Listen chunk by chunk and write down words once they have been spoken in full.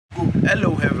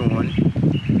Hello everyone,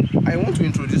 I want to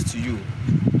introduce to you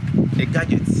a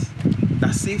gadget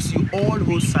that saves you all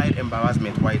roadside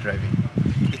embarrassment while driving.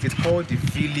 It is called the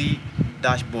Ville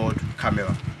dashboard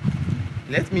camera.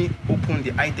 Let me open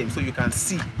the item so you can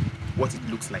see what it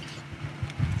looks like.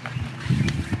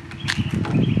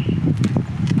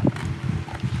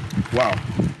 Wow,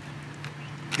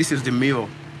 this is the mirror.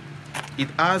 It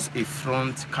has a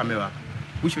front camera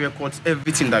which records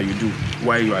everything that you do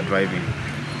while you are driving.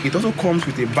 It also comes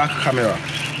with a back camera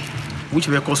which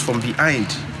records from behind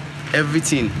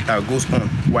everything that goes on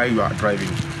while you are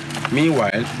driving. Meanwhile,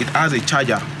 it has a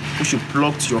charger which you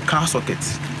plug to your car socket.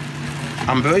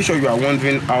 I'm very sure you are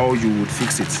wondering how you would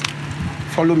fix it.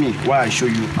 Follow me while I show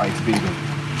you how it's being done.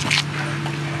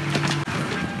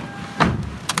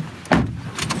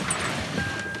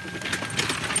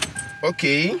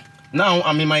 Okay, now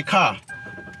I'm in my car.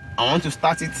 I want to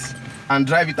start it and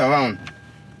drive it around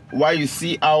while you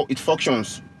see how it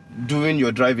functions during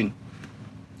your driving.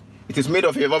 It is made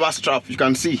of a rubber strap, you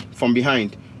can see from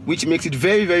behind, which makes it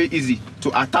very easy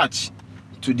to attach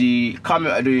to the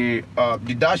camera, the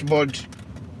dashboard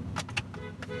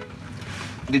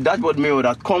mirror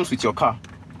that comes with your car.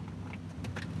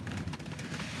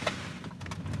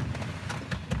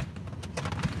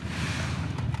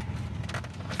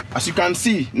 As you can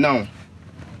see now,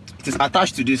 it is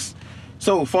attached to this.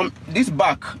 So from this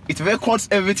back, it records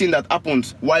everything that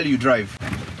happens while you drive.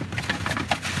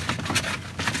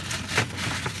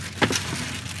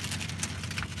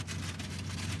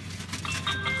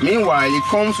 Meanwhile, it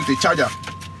comes with a charger.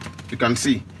 You can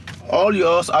see. All you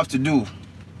also have to do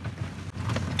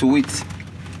to it,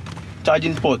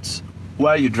 charging ports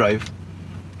while you drive.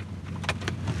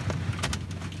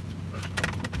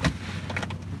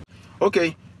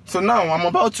 Okay, so now I'm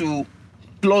about to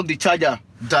plug the charger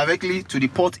directly to the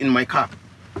port in my car.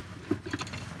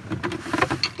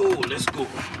 Oh, let's go.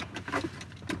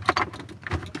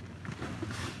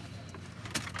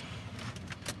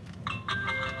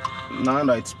 Now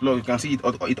that it's plugged, you can see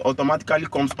it automatically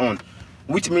comes on,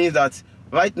 which means that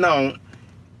right now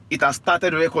it has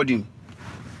started recording.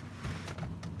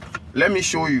 Let me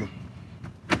show you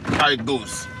how it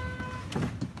goes.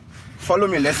 Follow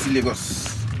me, let's see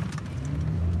Lagos.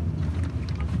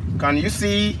 Can you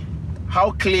see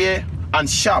how clear and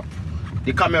sharp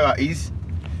the camera is?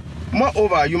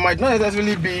 Moreover, you might not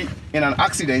necessarily be in an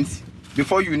accident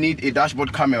before you need a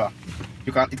dashboard camera.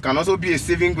 It can also be a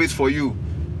saving grace for you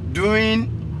during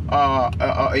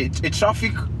a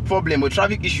traffic problem or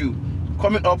traffic issue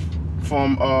coming up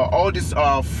from all these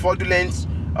fraudulent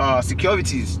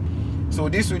securities. So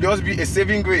this will just be a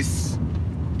saving grace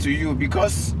to you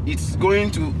because it's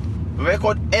going to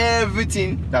record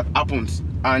everything that happens,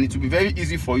 and it will be very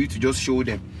easy for you to just show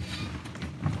them.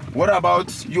 What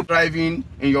about you driving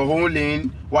in your own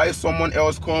lane while someone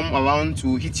else come around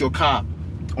to hit your car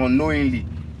unknowingly?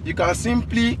 You can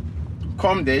simply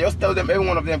come there, just tell them, every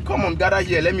one of them, come on, gather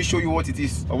here, let me show you what it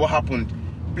is or what happened.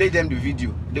 Play them the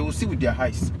video. They will see with their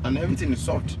eyes and everything is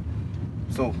solved.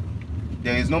 So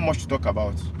there is not much to talk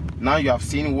about. Now you have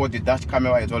seen what the dash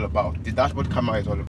camera is all about. The dashboard camera is all about.